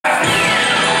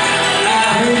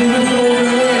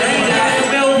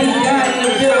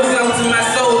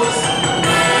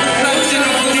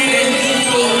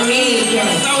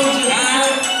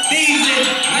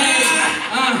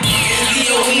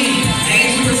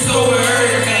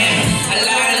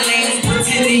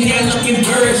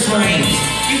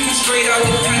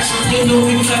Ain't no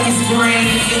Kentucky spring.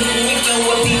 You know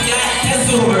what we got? That's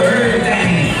over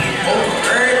everything. Over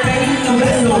everything. You know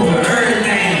that's over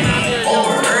everything.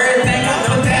 Over everything. I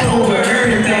put that over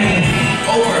everything.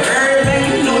 Over everything.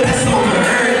 You know that's over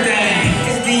everything.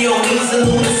 It's DOE,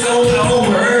 salute the soldier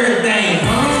over everything.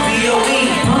 It's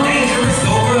DOE, dangerous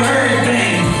over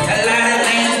everything. A lot of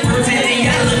names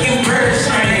pretending y'all looking bird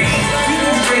strange. You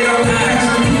go straight off the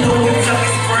country. You know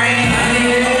Kentucky spring.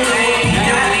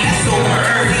 That's over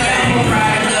everything.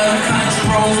 Product of country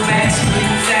roads, back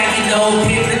streets, saggy nose,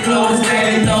 hit the clothes,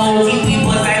 saggy nose. Eat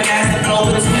was I got the glow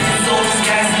between the soldiers,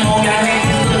 got snow, y'all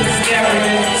niggas looking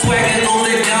scary. Swagger goes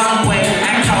the dumb way,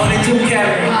 I call it too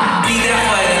carry. Beat up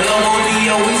for the logo,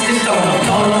 DOE, just don't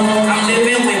know. I'm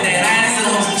living with that ass,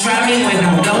 so try me when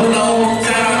I'm low.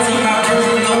 Shout out to my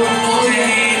personal, hold your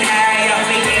head high, y'all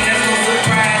faking, that's no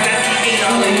surprise, that's the hate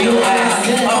all in your eyes.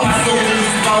 All my soldiers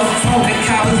is bosses, smoking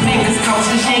college niggas,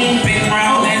 coaching, she ain't been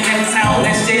round in them town,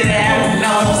 that shit that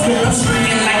knows. I'm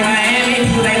swinging like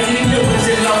Miami, you like Cleveland with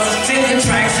your losses. Take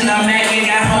attraction, I'm making,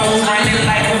 got hoes running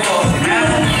like a boss.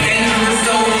 Dangerous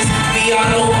soldiers, we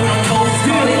all over them coasts,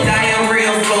 call it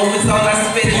diarrhea flow, cause all I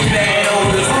spit is bad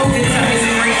odors. Kentucky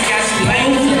springs got you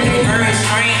lame, looking very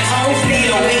strange. It's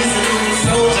DOE, salute the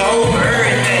soldier over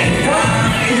everything.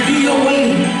 It's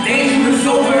DOE, dangerous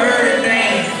over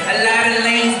everything. A lot of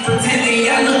lanes pretending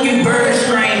y'all looking bird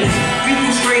strange.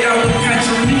 People straight out the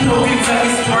country, we know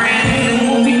Kentucky spring.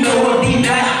 We know what we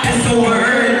got, that's over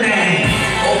everything.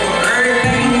 Over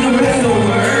everything, you know that's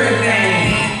over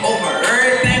everything. Over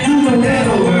everything, you know that's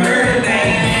over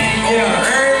everything. Over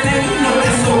everything, you know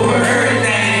that's over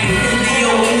everything. It's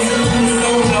DOE, salute the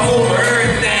soldier over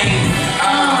everything.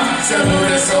 Salute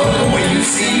the soldier when you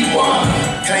see one.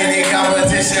 Claiming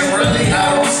competition, really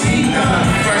I don't see none.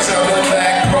 Fresh out the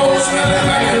back road, smelling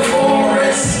like the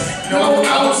forest. No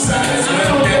outsiders,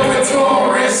 well there with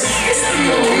tourists. It's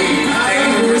DOE,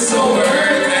 dangerous over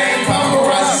everything.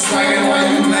 Paparazzi swagging while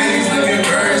you lanes looking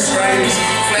very strange.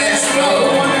 Flash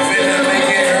flow, finna make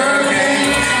it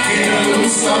hurricane. Getting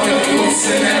loose, something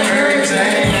loose in that Mary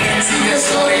Jane. See that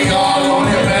shorty all on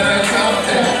it, better cup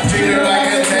that. Treat her like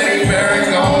a teddy bear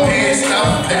and go ahead,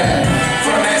 stuff that.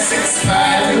 From that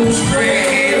 6'5" loose gray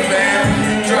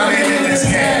headband, drowning in this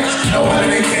cash, no wonder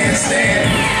they can't stand.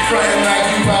 Frontin' like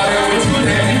you bought it with you,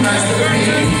 that you nice to me.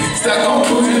 Stuck on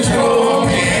cruise control,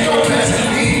 homie, ain't no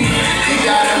blessing me. He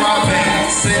got in my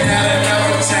veins, sitting out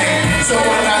another chain. So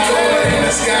when I throw it in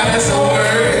the sky, that's over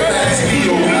everything.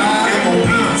 DOE,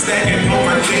 MOB, stacking on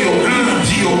my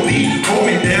GOB, hold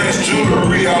me down, it's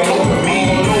jewelry all over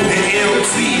me. The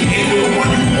LT ain't the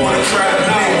one you wanna try to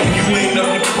play. You ain't up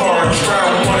the bar, try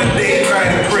one a day, try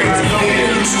to break.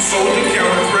 Introduce a soldier,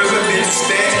 counter presidential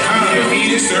stats.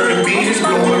 Me serving beans,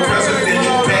 blowing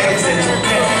presidential bags at your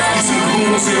back. We some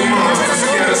goons and monsters,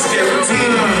 got a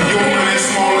skeleton. Your money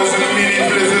small as a mini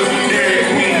blizzard from Dairy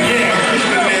Queen.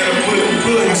 Banana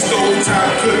pudding, stove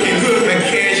top cooking. The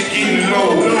cash getting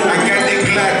low. I got that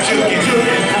Glock juking.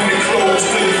 From the clothes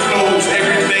to the flows,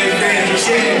 everything dangerous.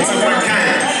 To my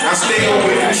kind, I stay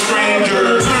away from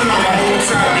strangers. I'm a whole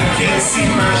top, you can't see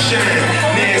my shine.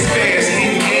 Nas fast,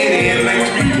 hitting 80 and like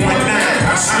 3.9.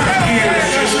 I see my ears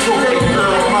just stroke the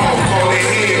girl mouth, call it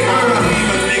head on.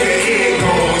 Leave a nigga head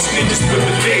gone when snitches put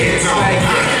the feds on.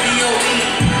 DOE,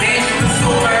 dangerous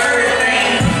over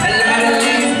everything. A lot of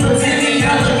lanes pretending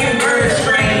y'all looking bird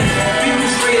strange. People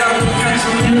straight out the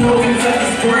country, you know Kentucky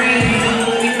spring.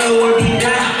 We know what we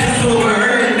got, that's over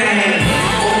everything.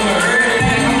 Over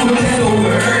everything, you know that's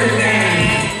over everything.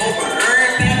 Over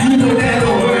everything, you know that's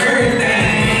over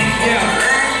everything. Yeah,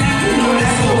 everything, you know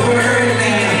that's over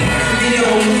everything.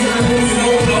 DOE,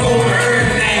 soldier over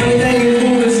everything. Everything is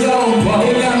moving slow,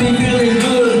 it got me feeling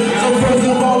good. So first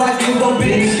of all, I give a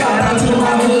big shout out to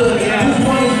my hood. This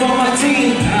one is for my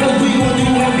team, cause we gon' do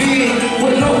it big.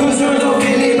 With no concerns of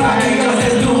anybody else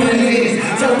that's doing this.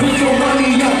 So put your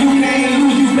money up, you can't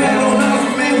lose, you bet on us.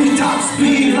 Man, we top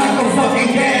speed like a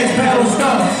fucking gas pedal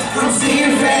stuff. I'm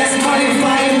seeing fast money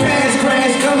flying past,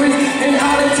 crash coming. And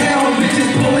out of town, bitches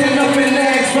pulling up and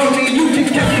ask for me. You can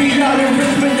catch me out in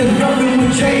Richmond, just rubbing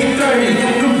with J30.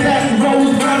 The back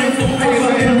roads running for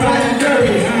paper and riding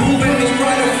dirty. Moving this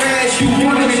brother fast, you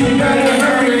want it, you better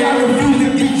hurry. I refuse to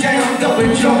get jammed up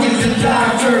with junkies and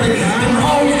jive dirty. Them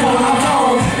hoes call my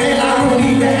phone, and I don't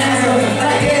need the answer.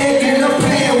 Like egg in a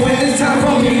pan when it's time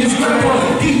for me to scramble.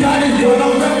 He got his deal,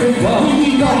 I'm reppin'. We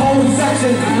need the whole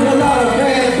section with a lot of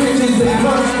bad bitches and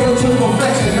guns to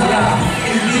perfection.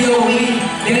 It's DOE,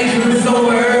 dangerous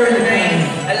over everything.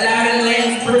 A lot of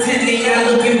lanes pretending y'all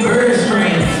looking bird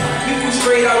strange. People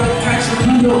straight out the country,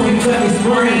 you know Kentucky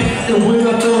spring. The whip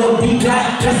up on what we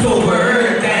got, that's over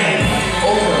everything.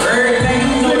 Over everything.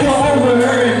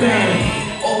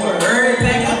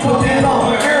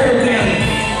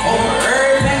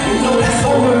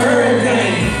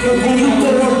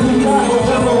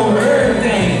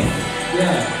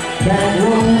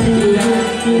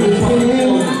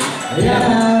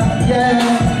 Yeah.